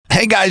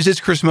Hey guys, it's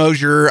Chris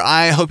Mosier.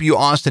 I hope you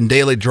Austin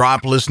Daily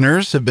Drop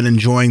listeners have been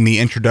enjoying the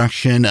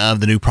introduction of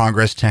the new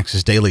Progress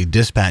Texas Daily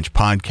Dispatch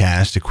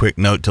podcast. A quick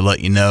note to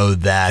let you know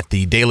that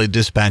the Daily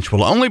Dispatch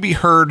will only be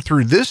heard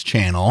through this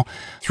channel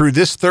through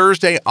this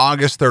Thursday,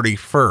 August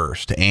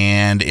 31st,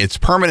 and its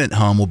permanent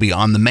home will be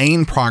on the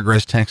main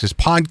Progress Texas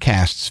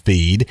podcasts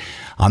feed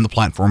on the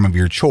platform of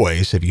your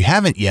choice. If you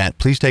haven't yet,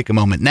 please take a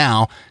moment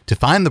now to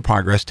find the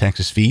Progress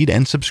Texas feed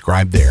and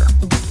subscribe there.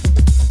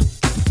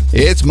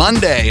 It's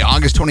Monday,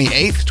 August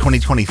 28th,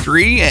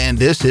 2023, and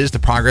this is the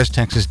Progress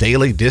Texas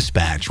Daily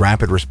Dispatch,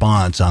 rapid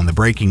response on the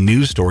breaking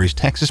news stories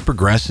Texas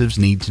progressives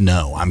need to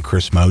know. I'm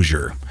Chris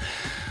Mosier.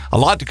 A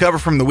lot to cover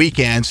from the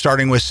weekend,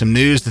 starting with some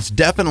news that's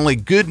definitely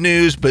good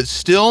news, but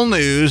still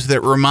news that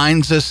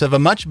reminds us of a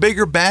much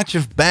bigger batch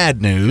of bad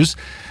news.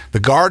 The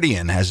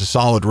Guardian has a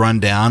solid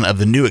rundown of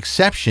the new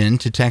exception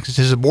to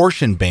Texas's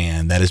abortion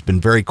ban that has been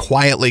very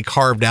quietly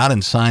carved out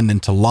and signed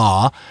into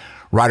law.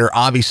 Writer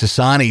Avi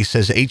Sassani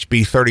says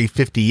HB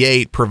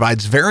 3058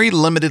 provides very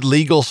limited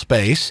legal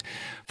space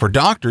for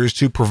doctors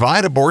to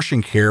provide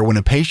abortion care when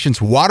a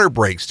patient's water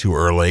breaks too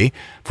early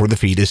for the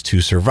fetus to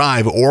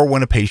survive or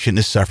when a patient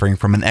is suffering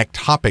from an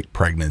ectopic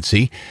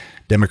pregnancy.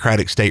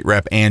 Democratic State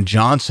Rep Ann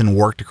Johnson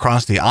worked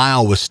across the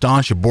aisle with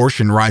staunch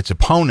abortion rights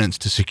opponents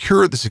to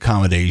secure this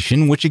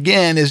accommodation, which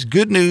again is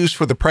good news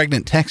for the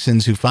pregnant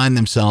Texans who find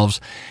themselves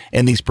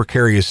in these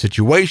precarious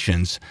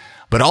situations,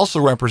 but also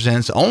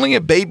represents only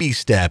a baby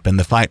step in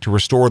the fight to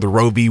restore the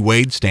Roe v.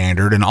 Wade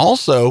standard, and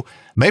also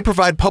may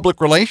provide public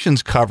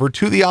relations cover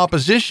to the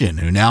opposition,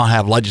 who now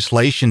have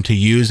legislation to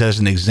use as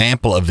an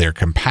example of their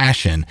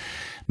compassion.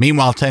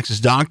 Meanwhile,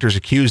 Texas doctors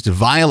accused of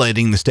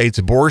violating the state's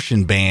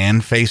abortion ban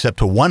face up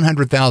to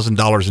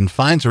 $100,000 in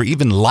fines or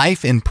even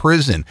life in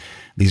prison.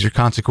 These are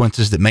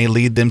consequences that may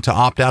lead them to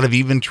opt out of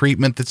even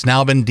treatment that's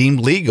now been deemed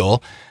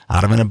legal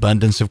out of an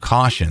abundance of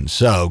caution.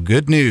 So,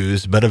 good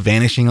news, but a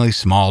vanishingly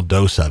small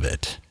dose of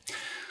it.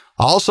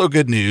 Also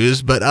good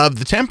news, but of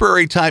the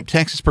temporary type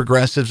Texas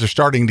progressives are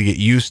starting to get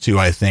used to,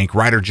 I think.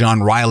 Writer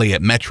John Riley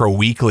at Metro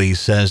Weekly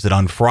says that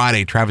on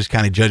Friday, Travis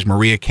County Judge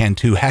Maria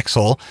Cantu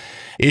Hexel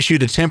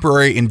issued a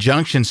temporary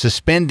injunction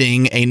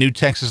suspending a new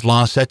Texas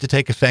law set to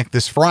take effect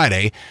this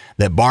Friday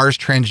that bars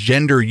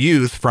transgender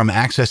youth from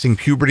accessing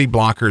puberty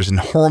blockers and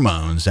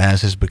hormones.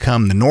 As has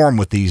become the norm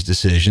with these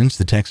decisions,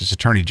 the Texas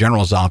Attorney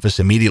General's office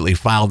immediately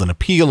filed an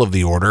appeal of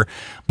the order,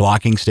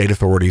 blocking state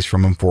authorities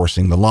from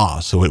enforcing the law.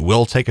 So it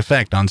will take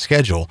effect on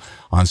schedule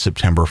on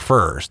September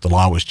 1st. The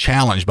law was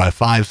challenged by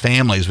 5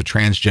 families with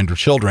transgender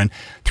children,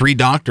 3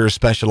 doctors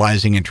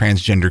specializing in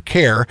transgender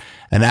care,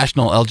 a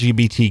national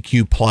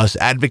LGBTQ plus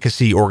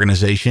advocacy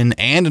organization,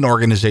 and an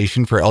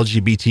organization for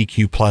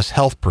LGBTQ plus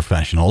health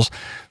professionals.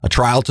 A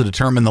trial to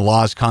determine the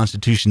law's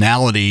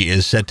constitutionality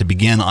is set to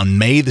begin on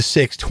May the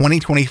 6th,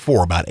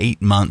 2024, about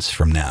 8 months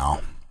from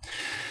now.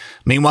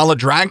 Meanwhile, a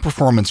drag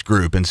performance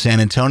group in San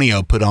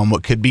Antonio put on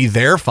what could be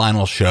their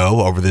final show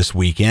over this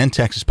weekend.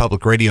 Texas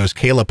Public Radio's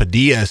Kayla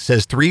Padilla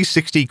says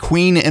 360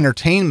 Queen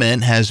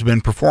Entertainment has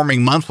been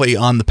performing monthly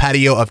on the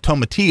patio of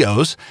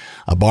Tomatillos,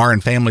 a bar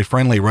and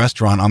family-friendly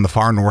restaurant on the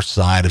far north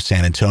side of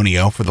San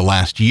Antonio, for the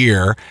last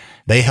year.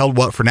 They held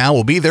what for now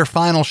will be their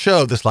final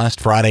show this last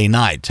Friday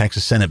night.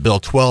 Texas Senate Bill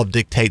 12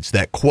 dictates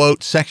that,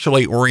 quote,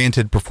 sexually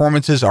oriented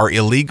performances are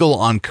illegal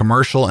on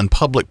commercial and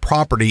public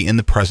property in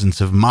the presence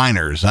of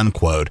minors,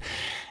 unquote.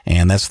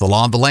 And that's the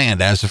law of the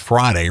land as of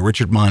Friday.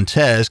 Richard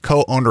Montez,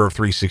 co-owner of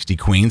 360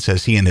 Queen,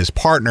 says he and his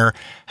partner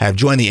have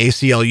joined the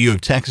ACLU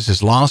of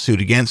Texas's lawsuit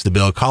against the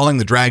bill, calling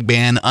the drag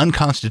ban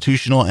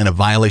unconstitutional and a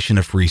violation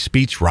of free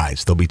speech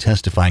rights. They'll be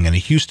testifying in a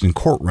Houston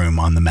courtroom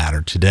on the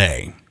matter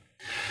today.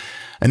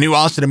 A new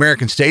Austin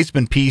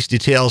American-Statesman piece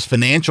details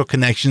financial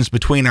connections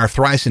between our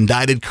thrice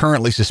indicted,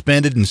 currently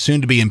suspended, and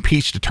soon-to-be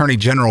impeached Attorney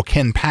General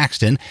Ken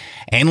Paxton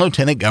and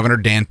Lieutenant Governor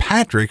Dan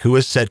Patrick, who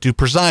is set to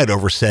preside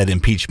over said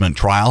impeachment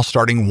trial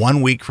starting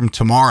 1 week from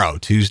tomorrow,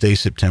 Tuesday,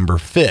 September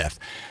 5th.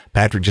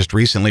 Patrick just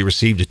recently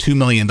received a $2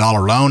 million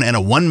loan and a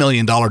 $1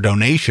 million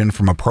donation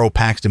from a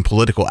pro-Paxton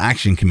political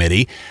action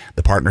committee.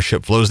 The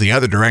partnership flows the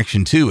other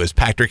direction, too, as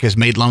Patrick has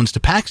made loans to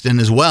Paxton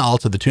as well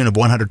to the tune of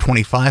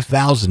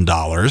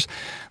 $125,000.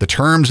 The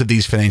terms of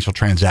these financial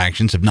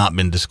transactions have not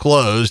been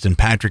disclosed, and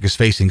Patrick is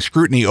facing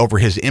scrutiny over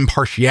his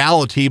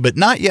impartiality, but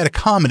not yet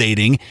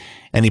accommodating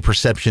any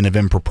perception of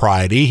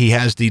impropriety. He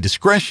has the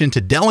discretion to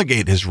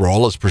delegate his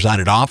role as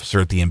presiding officer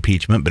at the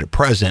impeachment, but at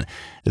present,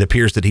 it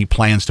appears that he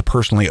plans to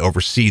personally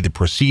oversee the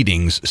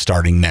proceedings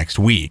starting next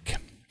week.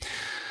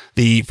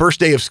 The first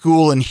day of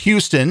school in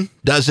Houston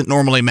doesn't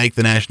normally make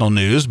the national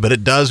news, but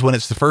it does when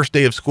it's the first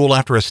day of school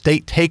after a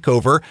state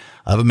takeover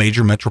of a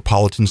major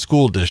metropolitan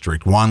school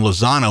district. Juan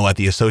Lozano at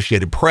the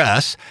Associated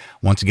Press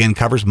once again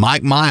covers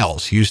Mike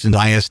Miles, Houston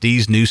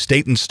ISD's new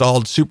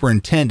state-installed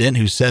superintendent,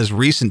 who says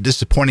recent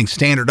disappointing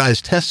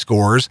standardized test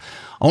scores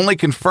only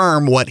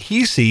confirm what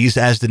he sees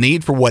as the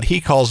need for what he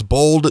calls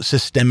bold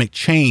systemic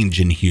change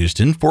in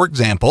Houston. For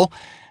example,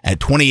 At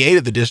 28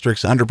 of the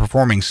district's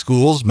underperforming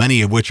schools,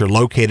 many of which are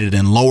located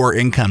in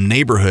lower-income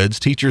neighborhoods,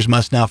 teachers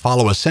must now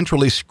follow a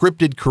centrally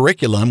scripted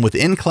curriculum with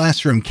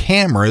in-classroom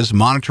cameras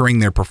monitoring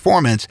their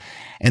performance,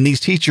 and these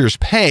teachers'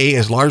 pay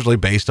is largely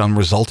based on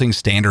resulting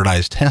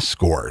standardized test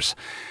scores.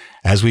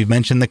 As we've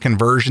mentioned, the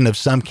conversion of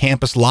some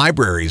campus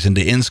libraries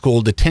into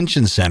in-school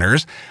detention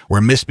centers where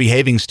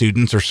misbehaving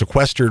students are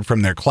sequestered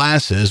from their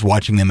classes,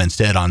 watching them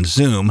instead on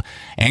Zoom,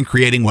 and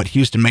creating what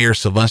Houston Mayor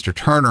Sylvester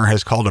Turner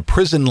has called a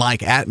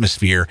prison-like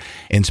atmosphere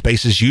in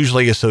spaces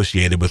usually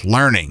associated with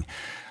learning.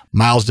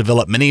 Miles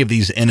developed many of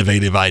these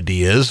innovative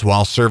ideas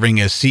while serving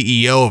as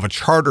CEO of a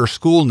charter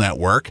school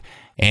network,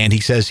 and he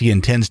says he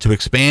intends to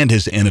expand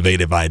his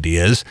innovative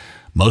ideas,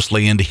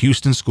 mostly into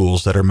Houston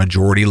schools that are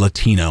majority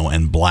Latino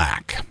and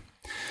Black.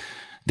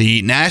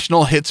 The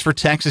national hits for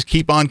Texas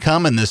keep on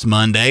coming this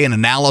Monday. An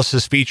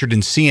analysis featured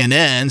in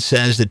CNN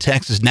says that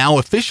Texas now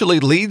officially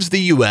leads the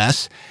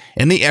U.S.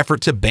 in the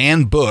effort to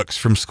ban books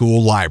from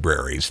school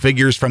libraries.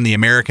 Figures from the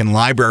American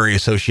Library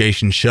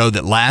Association show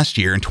that last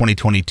year, in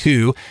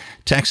 2022,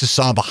 Texas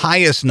saw the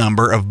highest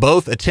number of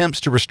both attempts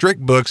to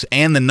restrict books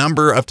and the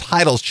number of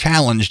titles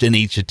challenged in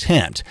each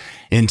attempt.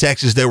 In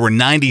Texas, there were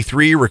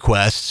 93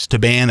 requests to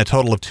ban a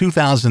total of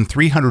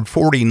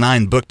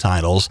 2,349 book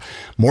titles,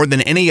 more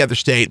than any other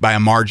state by a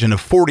margin of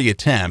 40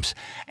 attempts,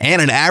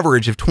 and an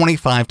average of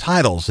 25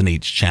 titles in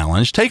each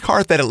challenge. Take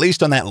heart that at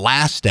least on that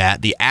last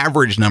stat, the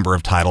average number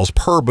of titles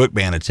per book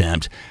ban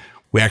attempt,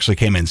 we actually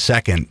came in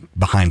second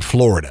behind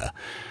Florida.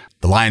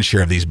 The lion's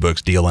share of these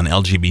books deal in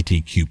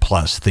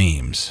LGBTQ+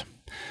 themes.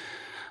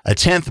 A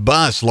 10th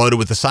bus loaded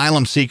with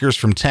asylum seekers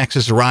from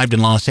Texas arrived in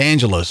Los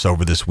Angeles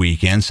over this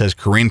weekend, says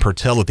Corinne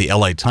Pertel at the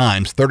LA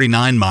Times.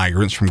 39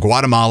 migrants from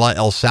Guatemala,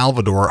 El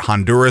Salvador,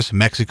 Honduras,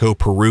 Mexico,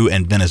 Peru,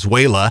 and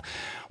Venezuela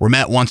were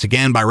met once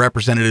again by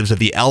representatives of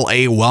the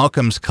LA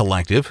Welcomes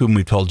Collective, whom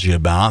we told you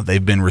about.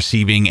 They've been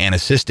receiving and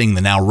assisting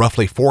the now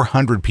roughly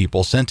 400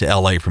 people sent to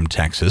LA from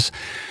Texas.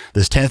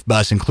 This 10th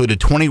bus included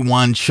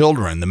 21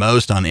 children, the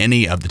most on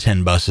any of the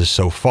 10 buses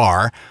so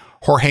far.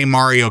 Jorge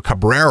Mario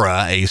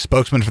Cabrera, a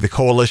spokesman for the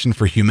Coalition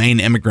for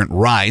Humane Immigrant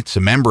Rights, a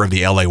member of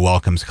the LA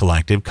Welcomes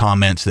Collective,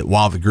 comments that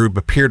while the group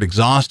appeared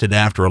exhausted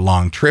after a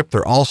long trip,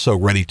 they're also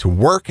ready to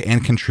work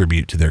and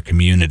contribute to their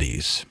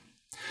communities.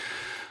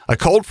 A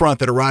cold front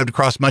that arrived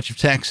across much of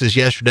Texas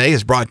yesterday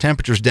has brought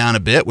temperatures down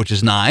a bit, which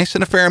is nice,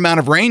 and a fair amount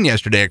of rain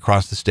yesterday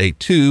across the state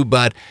too,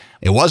 but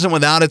it wasn't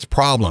without its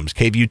problems.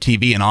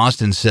 KVUE-TV in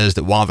Austin says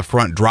that while the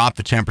front dropped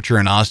the temperature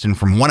in Austin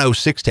from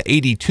 106 to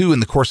 82 in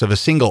the course of a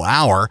single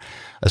hour,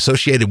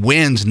 associated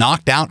winds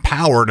knocked out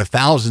power to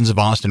thousands of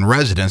Austin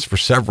residents for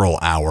several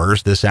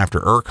hours. This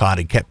after ERCOT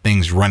had kept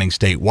things running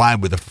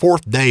statewide with a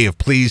fourth day of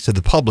pleas to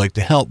the public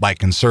to help by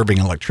conserving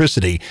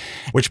electricity,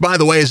 which, by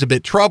the way, is a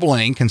bit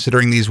troubling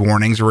considering these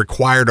warnings are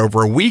required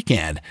over a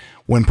weekend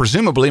when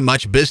presumably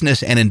much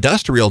business and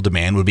industrial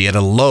demand would be at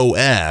a low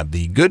ebb.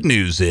 The good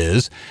news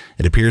is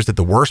it appears that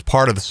the worst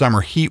part of the summer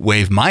heat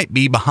wave might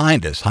be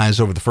behind us. Highs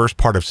over the first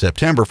part of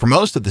September for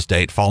most of the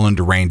state fall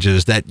into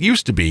ranges that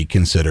used to be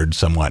considered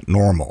somewhat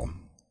normal.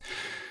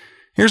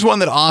 Here's one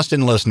that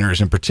Austin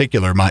listeners in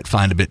particular might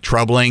find a bit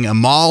troubling. A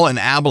mall in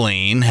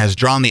Abilene has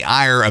drawn the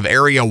ire of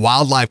area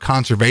wildlife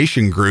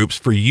conservation groups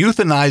for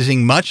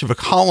euthanizing much of a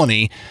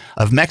colony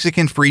of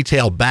Mexican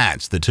free-tailed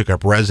bats that took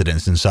up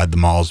residence inside the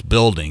mall's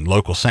building.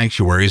 Local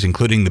sanctuaries,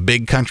 including the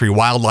Big Country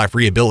Wildlife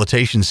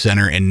Rehabilitation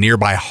Center in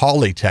nearby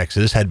Hawley,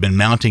 Texas, had been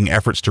mounting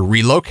efforts to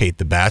relocate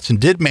the bats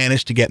and did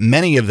manage to get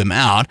many of them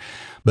out.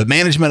 But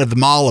management of the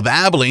Mall of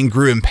Abilene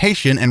grew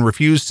impatient and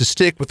refused to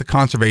stick with the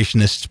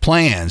conservationists'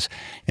 plans.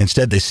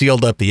 Instead, they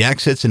sealed up the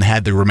exits and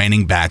had the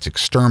remaining bats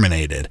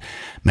exterminated.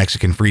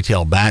 Mexican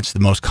free-tailed bats, the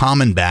most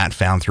common bat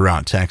found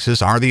throughout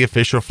Texas, are the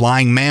official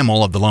flying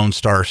mammal of the Lone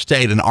Star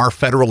State and are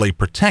federally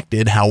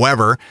protected.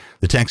 However,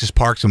 the Texas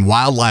Parks and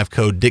Wildlife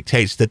Code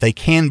dictates that they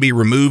can be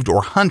removed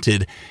or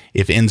hunted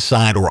if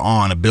inside or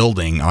on a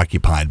building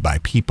occupied by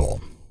people.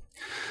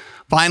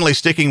 Finally,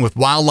 sticking with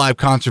wildlife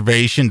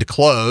conservation to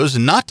close,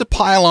 and not to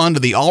pile on to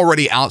the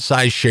already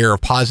outsized share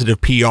of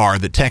positive PR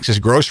that Texas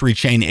grocery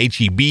chain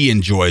H-E-B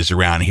enjoys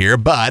around here,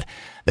 but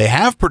they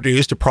have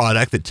produced a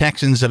product that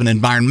Texans of an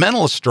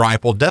environmentalist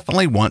stripe will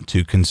definitely want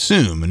to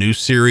consume, a new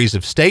series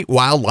of state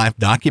wildlife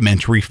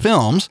documentary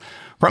films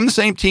from the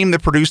same team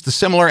that produced the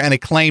similar and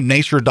acclaimed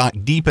nature doc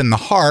Deep in the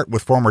Heart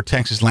with former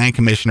Texas Land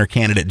Commissioner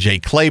candidate Jay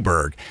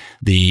Clayburgh.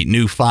 The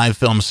new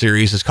 5-film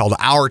series is called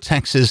Our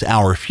Texas,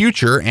 Our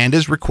Future and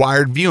is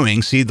required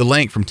viewing. See the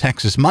link from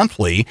Texas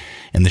Monthly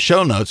in the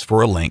show notes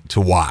for a link to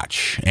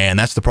watch. And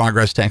that's the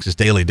Progress Texas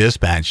Daily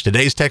Dispatch.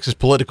 Today's Texas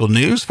political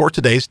news for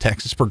today's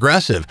Texas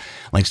Progressive.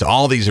 Links to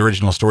all these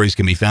original stories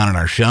can be found in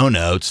our show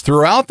notes.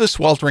 Throughout the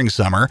sweltering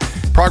summer,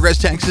 Progress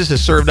Texas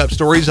has served up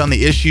stories on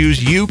the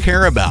issues you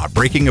care about: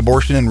 breaking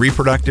abortion and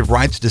reproductive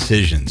rights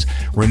decisions,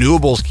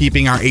 renewables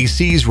keeping our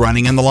ACs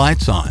running and the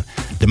lights on,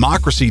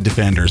 democracy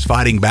defenders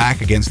fighting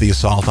back against the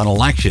assault on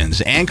elections,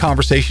 and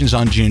conversations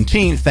on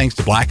Juneteenth thanks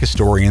to Black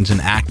historians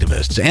and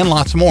activists, and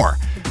lots more.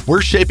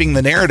 We're shaping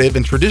the narrative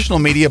in traditional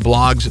media,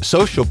 blogs,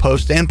 social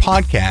posts, and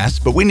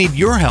podcasts, but we need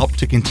your help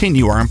to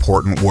continue our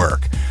important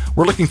work.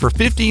 We're looking for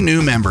 50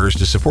 new members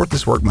to support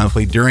this work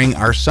monthly during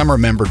our summer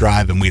member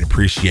drive, and we'd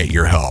appreciate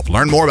your help.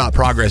 Learn more about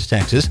Progress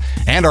Texas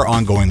and our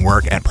ongoing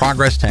work at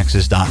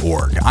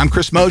progresstexas.org. I'm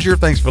Chris Mosier.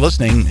 Thanks for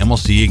listening, and we'll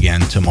see you again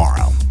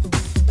tomorrow.